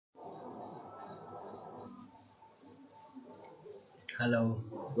Hello,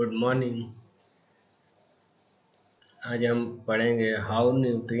 good morning. आज हम पढ़ेंगे how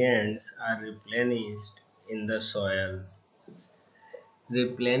nutrients are replenished in the soil.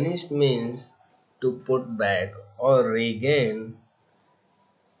 Replenished means to put back or regain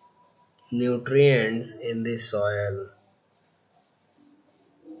nutrients in the soil.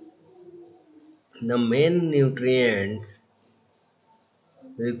 The main nutrients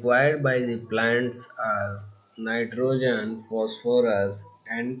required by the plants are nitrogen, phosphorus,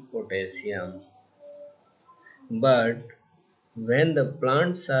 and potassium. But when the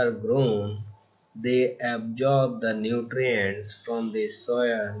plants are grown, they absorb the nutrients from the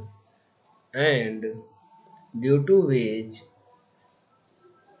soil, and due to which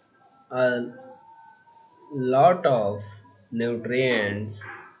a lot of nutrients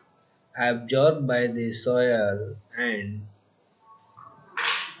absorbed by the soil, and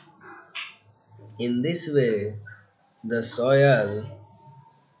in this way the soil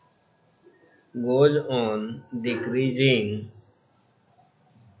goes on decreasing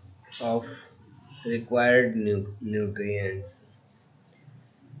of required nutrients.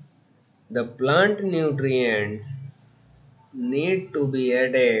 The plant nutrients need to be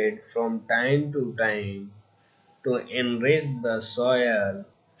added from time to time to enrich the soil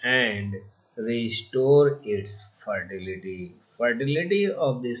and restore its fertility. Fertility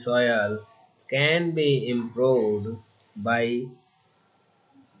of the soil can be improved by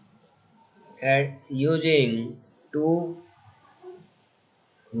using two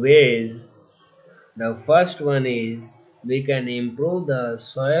ways. The first one is we can improve the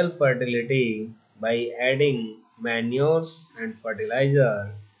soil fertility by adding manures and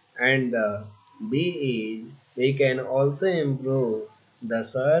fertilizer, and the B is we can also improve the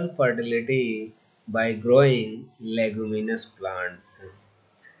soil fertility by growing leguminous plants.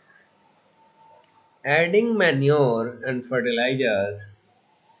 Adding manure and fertilizers.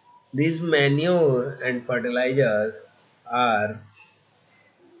 These manure and fertilizers are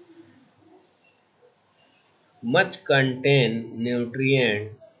much contain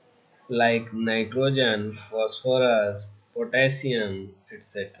nutrients like nitrogen, phosphorus, potassium,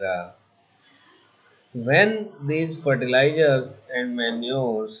 etc. When these fertilizers and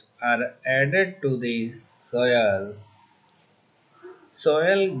manures are added to the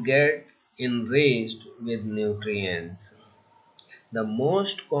soil gets enriched with nutrients. The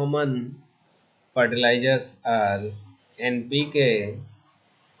most common fertilizers are NPK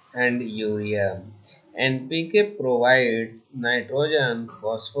and urea. NPK provides nitrogen,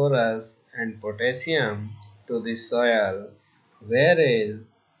 phosphorus, and potassium to the soil, whereas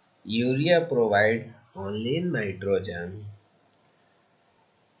urea provides only nitrogen.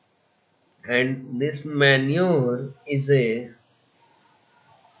 And this manure is a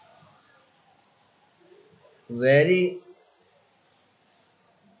very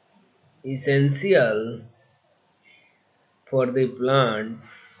essential for the plant,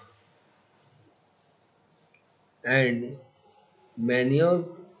 and manure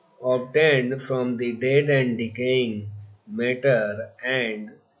obtained from the dead and decaying matter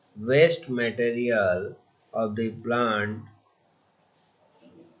and waste material of the plant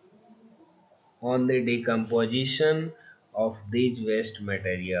on the decomposition of these waste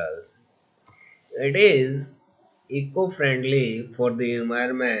materials. It is eco-friendly for the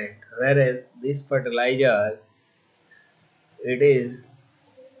environment, whereas these fertilizers, it is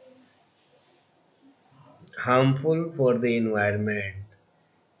harmful for the environment,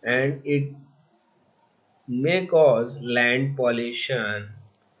 and it may cause land pollution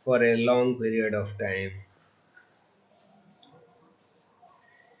for a long period of time.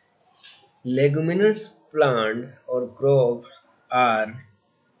 Leguminous plants or crops are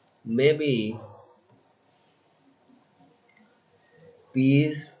maybe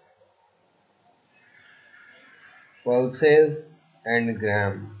peas, pulses, and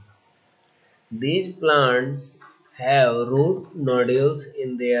gram. These plants have root nodules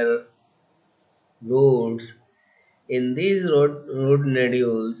in their roots. In these root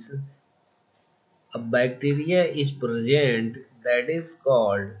nodules, a bacteria is present that is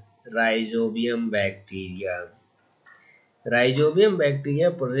called rhizobium bacteria. Rhizobium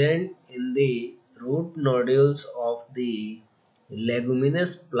bacteria present in the root nodules of the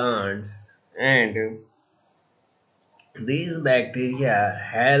leguminous plants, and these bacteria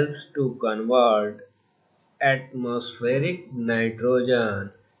helps to convert atmospheric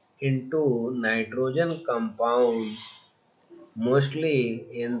nitrogen into nitrogen compounds, mostly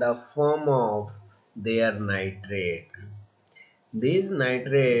in the form of their nitrate. This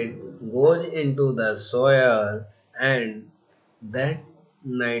nitrate goes into the soil, and that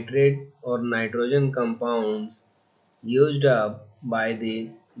nitrate or nitrogen compounds used up by the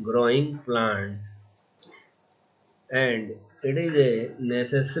growing plants, and it is a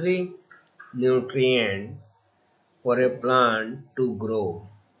necessary nutrient for a plant to grow.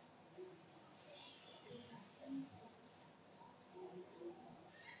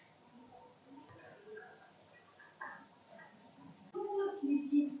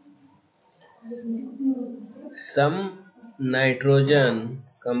 Some nitrogen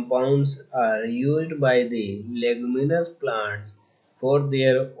compounds are used by the leguminous plants for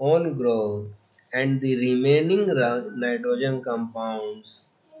their own growth, and the remaining nitrogen compounds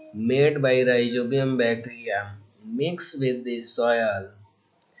made by rhizobium bacteria mix with the soil,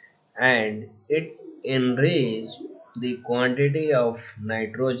 and it enriched the quantity of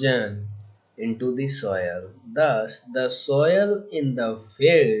nitrogen into the soil. Thus, the soil in the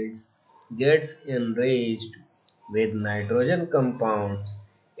fields gets enriched with nitrogen compounds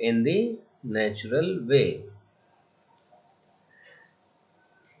in the natural way.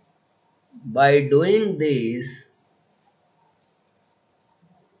 By doing this,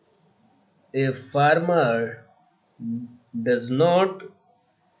 a farmer does not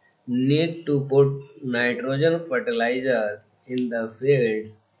need to put nitrogen fertilizer in the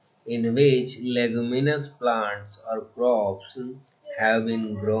fields in which leguminous plants or crops have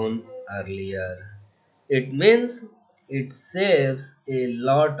been grown earlier. It means it saves a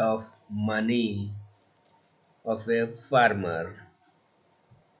lot of money of a farmer.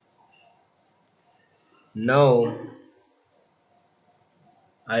 Now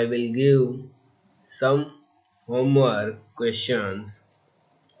I will give some homework questions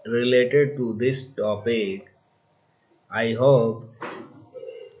related to this topic. I hope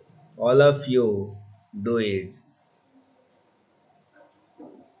all of you do it.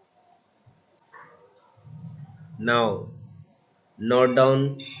 Now note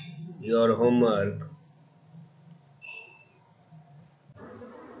down your homework.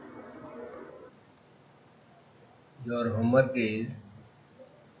 Your homework is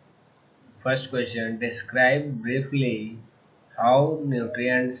first question, describe briefly how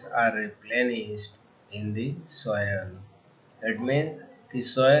nutrients are replenished in the soil. That means कि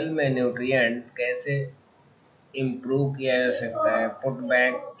soil में nutrients कैसे improve किया जा सकता है, put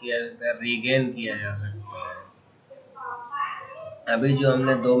back किया जा सकता है, regain किया जा सकता है. अभी जो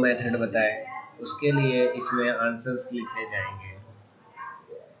हमने दो मेथड बताए उसके लिए इसमें आंसर्स लिखे जाएंगे.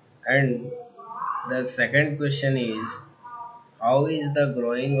 And the second question is, how is the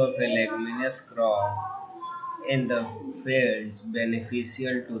growing of a leguminous crop in the fields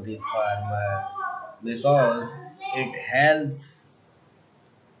beneficial to the farmer? Because it helps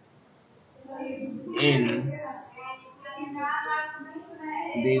in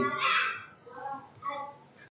the